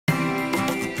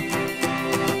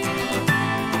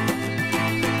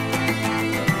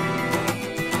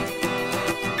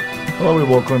Hello,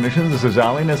 Reward Clinicians. This is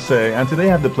Ali Nasseh, and today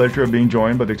I have the pleasure of being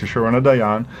joined by Dr. Sharona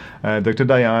Dayan. Dr.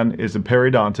 Dayan is a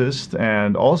periodontist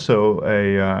and also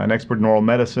an expert in oral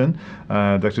medicine.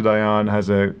 Dr. Dayan has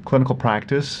a clinical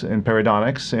practice in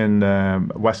periodontics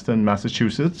in Weston,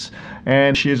 Massachusetts,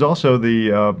 and she is also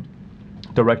the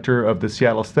director of the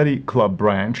Seattle Study Club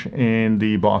branch in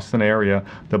the Boston area,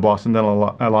 the Boston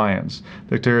Dental Alliance.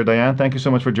 Dr. Dayan, thank you so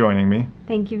much for joining me.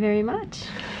 Thank you very much.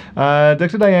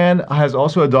 Dr. Dayan has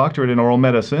also a doctorate in oral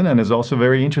medicine and is also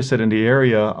very interested in the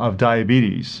area of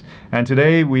diabetes. And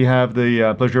today we have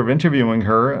the pleasure of interviewing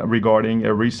her regarding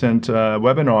a recent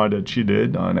webinar that she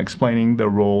did on explaining the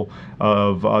role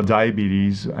of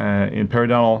diabetes in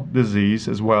periodontal disease,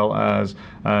 as well as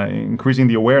increasing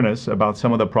the awareness about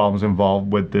some of the problems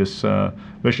involved with this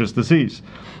vicious disease.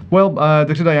 Well,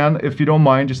 Dr. Dayan, if you don't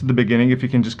mind, just at the beginning, if you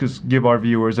can just give our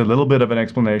viewers a little bit of an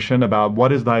explanation about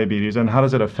what is diabetes and how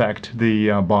does it affect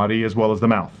the body as well as the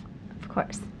mouth. Of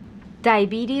course.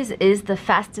 Diabetes is the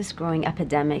fastest growing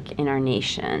epidemic in our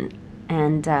nation.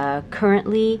 And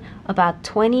currently, about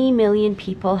 20 million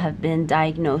people have been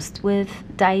diagnosed with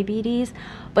diabetes,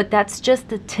 but that's just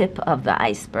the tip of the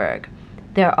iceberg.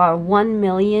 There are 1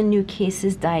 million new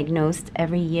cases diagnosed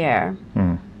every year.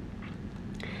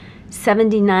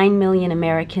 79 million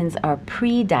Americans are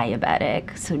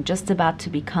pre-diabetic, so just about to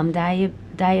become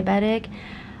diabetic.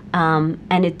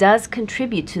 And it does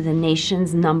contribute to the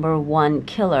nation's #1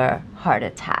 killer, heart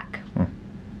attack.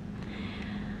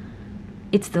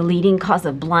 It's the leading cause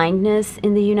of blindness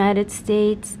in the United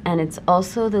States, and it's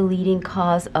also the leading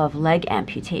cause of leg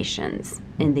amputations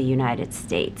in the United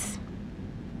States.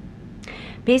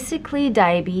 Basically,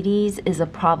 diabetes is a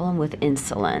problem with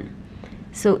insulin.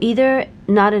 So either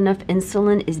not enough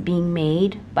insulin is being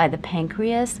made by the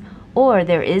pancreas, or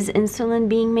there is insulin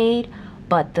being made,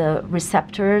 but the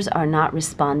receptors are not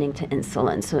responding to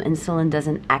insulin, so insulin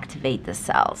doesn't activate the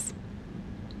cells.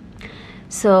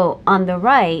 So on the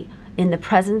right, in the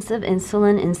presence of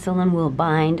insulin, insulin will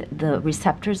bind the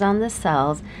receptors on the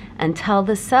cells and tell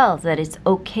the cells that it's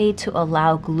okay to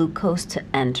allow glucose to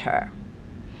enter.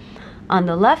 On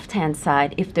the left-hand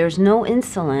side, if there's no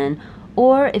insulin,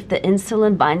 or if the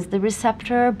insulin binds the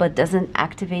receptor but doesn't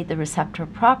activate the receptor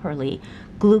properly,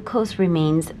 glucose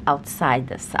remains outside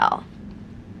the cell.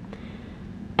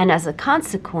 And as a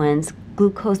consequence,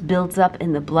 glucose builds up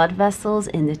in the blood vessels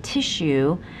in the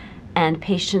tissue, and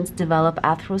patients develop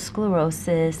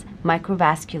atherosclerosis,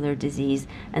 microvascular disease,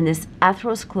 and this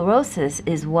atherosclerosis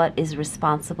is what is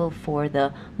responsible for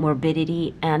the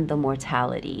morbidity and the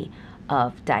mortality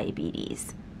of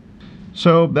diabetes.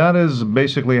 So that is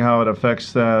basically how it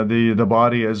affects the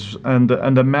body, and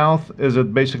the mouth. Is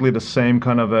it basically the same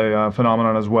kind of a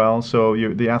phenomenon as well? So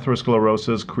the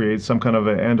atherosclerosis creates some kind of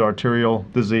an end arterial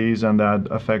disease, and that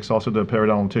affects also the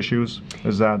periodontal tissues.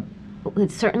 Is that?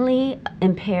 It certainly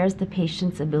impairs the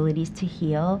patient's abilities to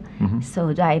heal.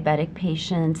 So diabetic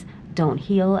patients don't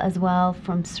heal as well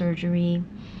from surgery,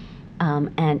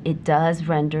 and it does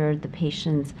render the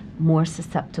patients more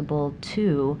susceptible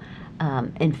to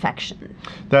infection.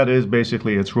 That is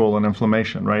basically its role in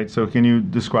inflammation, right? So can you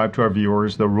describe to our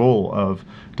viewers the role of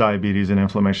diabetes in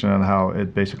inflammation and how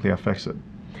it basically affects it?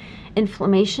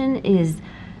 Inflammation is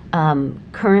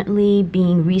currently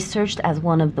being researched as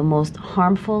one of the most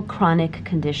harmful chronic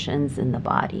conditions in the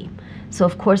body. So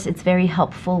of course it's very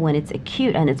helpful when it's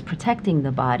acute and it's protecting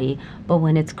the body, but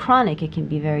when it's chronic it can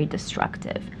be very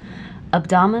destructive.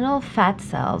 Abdominal fat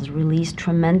cells release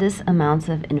tremendous amounts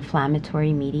of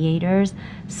inflammatory mediators,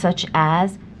 such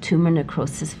as tumor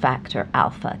necrosis factor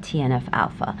alpha,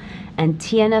 TNF-alpha. And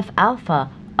TNF-alpha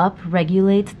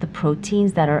upregulates the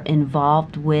proteins that are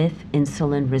involved with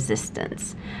insulin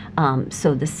resistance.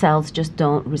 So the cells just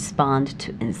don't respond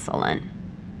to insulin.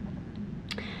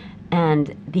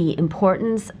 And the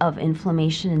importance of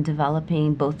inflammation in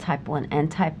developing both type 1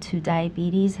 and type 2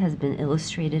 diabetes has been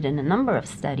illustrated in a number of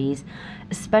studies,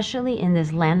 especially in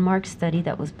this landmark study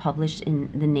that was published in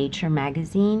the Nature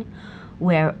magazine,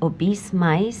 where obese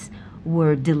mice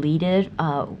were deleted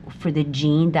for the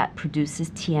gene that produces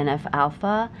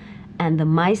TNF-alpha, and the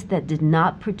mice that did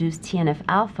not produce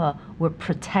TNF-alpha were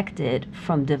protected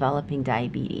from developing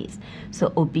diabetes.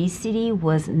 So obesity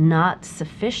was not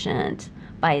sufficient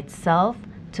by itself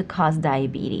to cause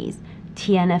diabetes.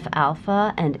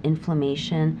 TNF-alpha and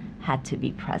inflammation had to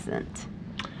be present.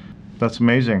 That's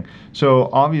amazing. So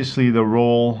obviously the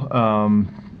role,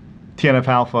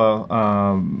 TNF-alpha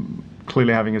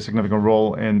clearly having a significant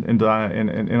role in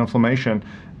inflammation.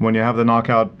 When you have the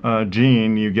knockout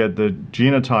gene, you get the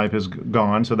genotype is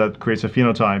gone, so that creates a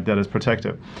phenotype that is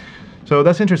protective. So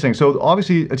that's interesting. So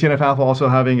obviously TNF-alpha also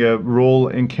having a role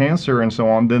in cancer and so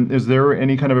on. Then is there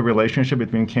any kind of a relationship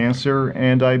between cancer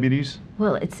and diabetes?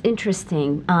 Well, it's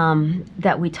interesting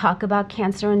that we talk about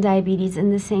cancer and diabetes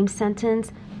in the same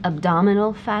sentence.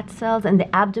 Abdominal fat cells, and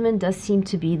the abdomen does seem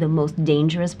to be the most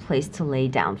dangerous place to lay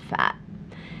down fat.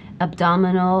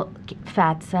 Abdominal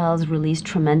fat cells release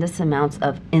tremendous amounts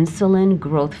of insulin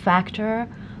growth factor,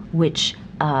 which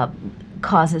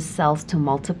causes cells to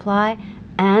multiply,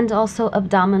 and also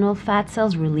abdominal fat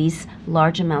cells release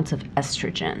large amounts of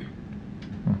estrogen.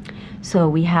 So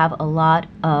we have a lot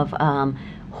of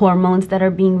hormones that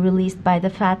are being released by the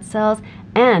fat cells.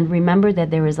 And remember that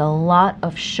there is a lot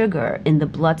of sugar in the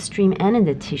bloodstream and in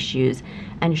the tissues.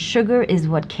 And sugar is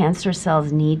what cancer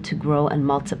cells need to grow and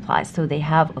multiply. So they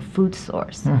have a food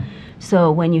source.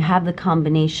 So when you have the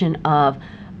combination of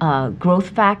growth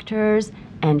factors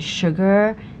and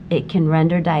sugar, it can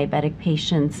render diabetic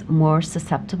patients more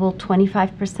susceptible.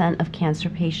 25% of cancer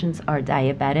patients are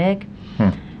diabetic.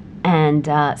 And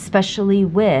especially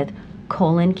with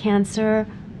colon cancer,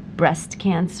 breast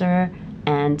cancer,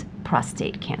 and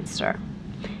prostate cancer.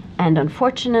 And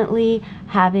unfortunately,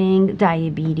 having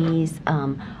diabetes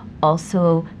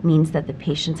also means that the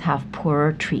patients have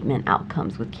poorer treatment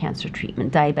outcomes with cancer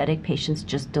treatment. Diabetic patients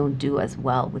just don't do as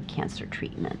well with cancer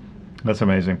treatment. That's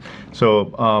amazing.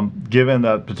 So given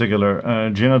that particular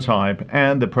genotype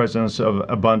and the presence of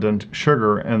abundant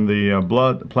sugar in the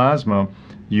blood plasma,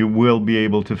 you will be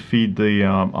able to feed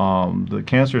the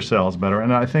cancer cells better.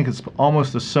 And I think it's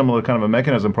almost a similar kind of a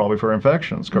mechanism probably for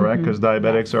infections, correct? Because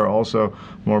diabetics are also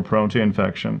more prone to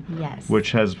infection,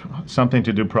 which has something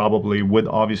to do probably with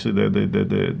obviously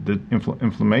the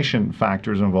inflammation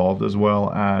factors involved, as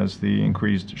well as the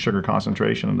increased sugar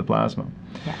concentration in the plasma.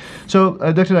 So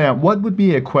Dr. Dayan, what would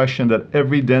be a question that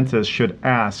every dentist should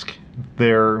ask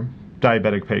their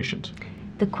diabetic patient?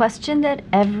 The question that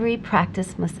every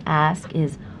practice must ask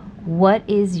is, what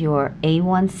is your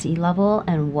A1C level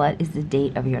and what is the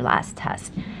date of your last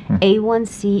test?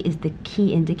 A1C is the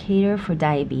key indicator for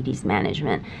diabetes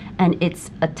management, and it's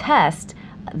a test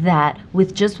that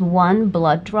with just one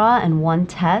blood draw and one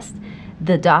test,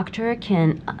 the doctor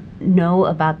can know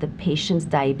about the patient's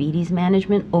diabetes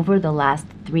management over the last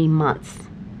 3 months.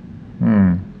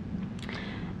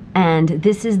 And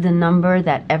this is the number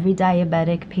that every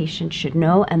diabetic patient should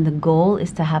know, and the goal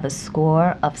is to have a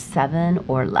score of 7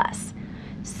 or less.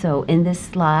 So in this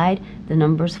slide, the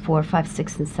numbers 4, 5,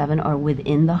 6, and 7 are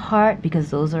within the heart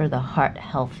because those are the heart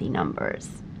healthy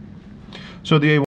numbers. So the